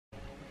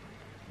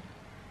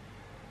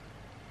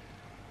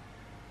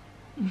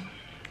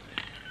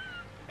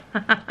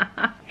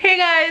Hey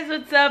guys,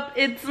 what's up?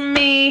 It's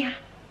me,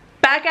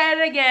 back at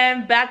it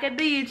again, back at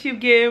the YouTube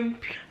game.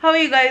 How are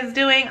you guys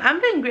doing? I'm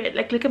doing great.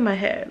 Like, look at my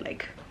hair.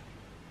 Like,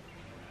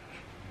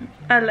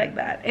 I like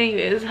that.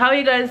 Anyways, how are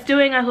you guys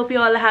doing? I hope you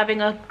all are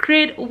having a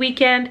great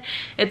weekend.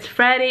 It's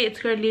Friday. It's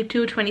currently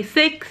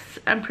 2:26.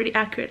 I'm pretty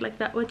accurate like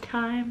that. What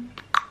time?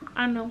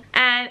 I don't know.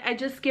 And I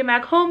just came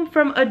back home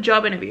from a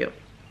job interview.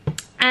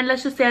 And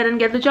let's just say I didn't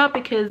get the job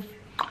because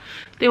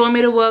they want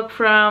me to work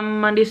from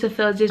Mondays to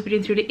Thursdays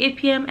between 3 to 8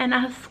 p.m. and I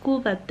have school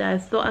that day,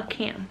 so I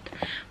can't.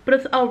 But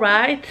it's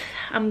alright.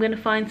 I'm gonna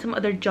find some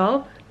other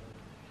job.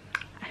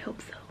 I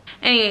hope so.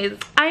 Anyways,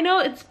 I know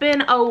it's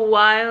been a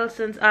while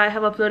since I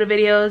have uploaded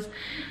videos.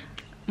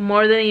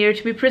 More than a year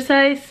to be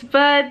precise.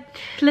 But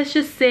let's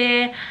just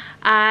say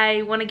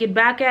I want to get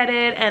back at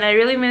it and I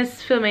really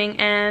miss filming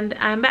and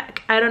I'm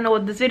back. I don't know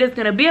what this video is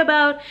gonna be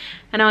about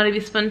and I want to be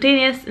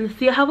spontaneous and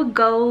see how it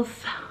goes.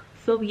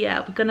 So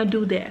yeah, we're gonna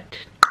do that.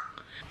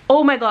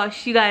 Oh my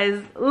gosh, you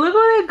guys, look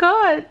what I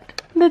got.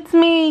 That's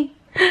me.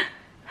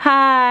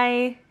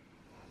 Hi.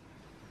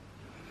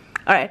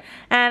 Alright,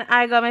 and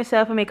I got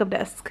myself a makeup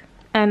desk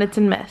and it's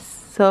a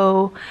mess.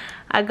 So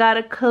I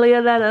gotta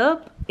clear that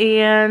up,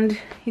 and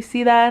you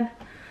see that?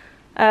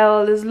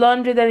 All this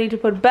laundry that I need to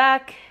put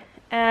back.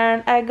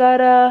 And I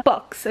got a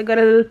box. I got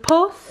a little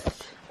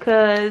post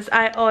because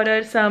I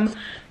ordered some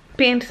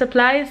paint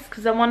supplies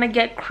because I want to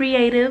get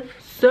creative.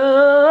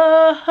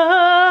 So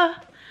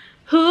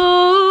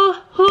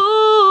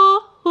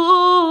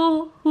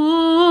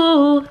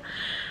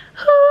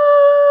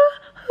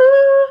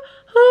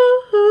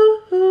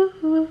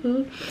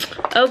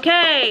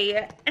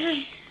okay.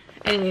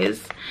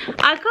 Anyways,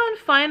 I can't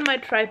find my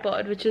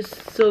tripod, which is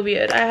so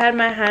weird. I had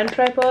my hand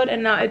tripod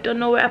and now I don't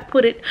know where I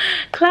put it.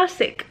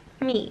 Classic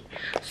me.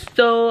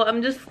 So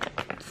I'm just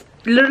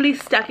literally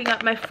stacking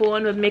up my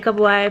phone with makeup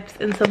wipes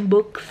and some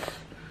books.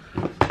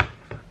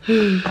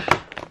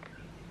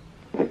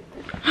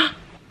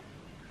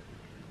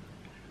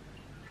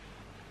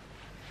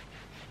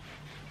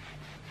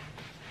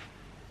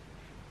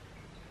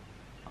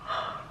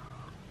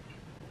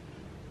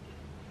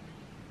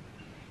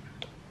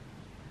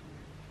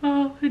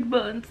 Oh, it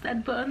burns,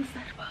 that burns,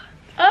 that burns.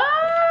 Oh!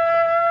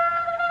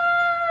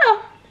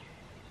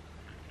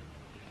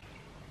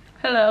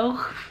 Hello.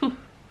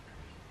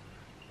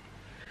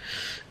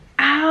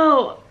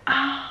 Ow!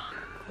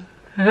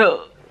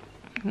 Ow!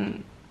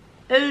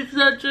 It's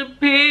such a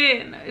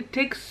pain. It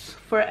takes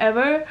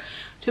forever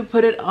to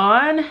put it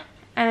on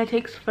and it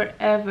takes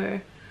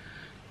forever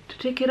to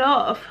take it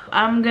off.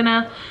 I'm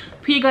gonna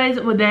put you guys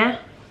over there.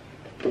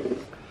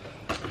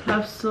 I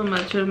have so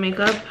much of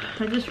makeup.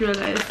 I just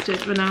realized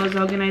it when I was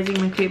organizing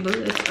my table.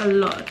 It's a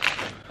lot.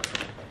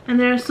 And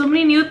there are so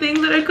many new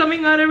things that are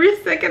coming out every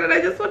second and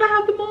I just want to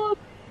have them all.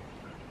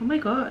 Oh my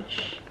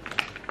gosh.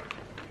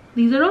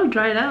 These are all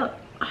dried out.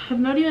 I have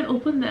not even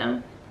opened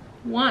them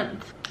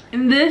once.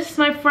 And this,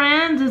 my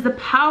friends, is the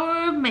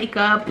power of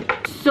makeup.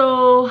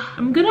 So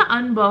I'm gonna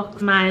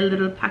unbox my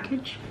little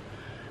package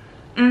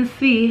and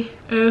see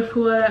if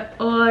what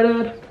I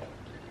ordered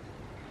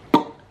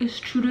is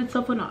true to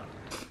itself or not.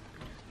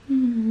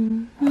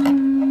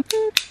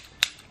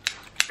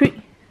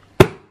 3.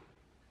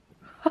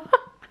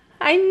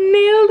 I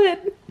nailed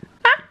it.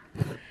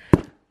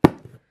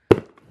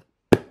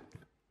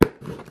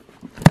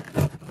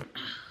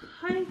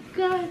 I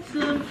got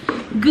some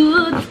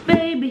goods,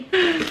 baby.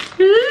 Look,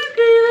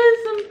 I got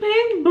some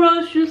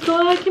paintbrushes so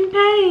I can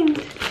paint.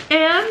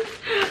 And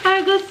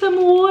I got some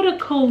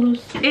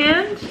watercolors.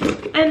 And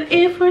an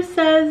A4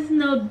 size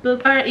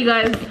notebook. Alright, you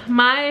guys,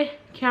 my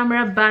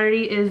camera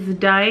battery is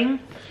dying,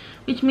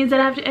 which means that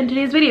I have to end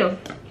today's video.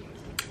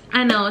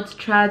 I know it's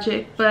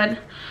tragic, but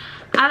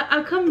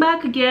I'll come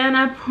back again,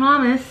 I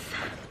promise.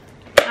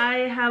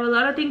 I have a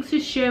lot of things to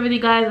share with you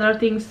guys, a lot of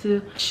things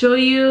to show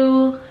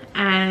you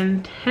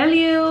and tell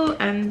you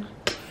and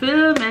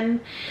film,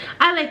 and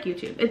I like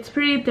YouTube. It's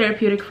pretty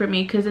therapeutic for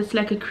me because it's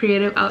like a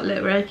creative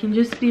outlet where I can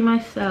just be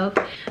myself.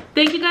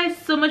 Thank you guys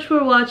so much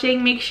for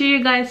watching. Make sure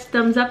you guys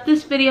thumbs up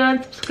this video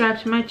and subscribe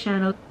to my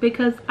channel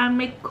because I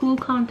make cool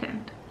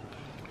content.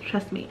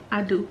 Trust me,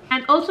 I do.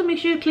 And also make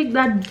sure you click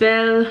that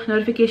bell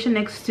notification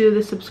next to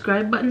the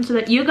subscribe button so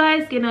that you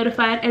guys get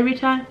notified every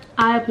time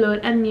I upload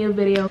a new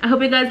video. I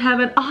hope you guys have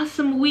an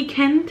awesome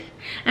weekend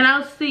and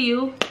I'll see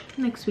you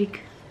next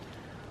week.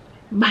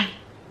 Bye.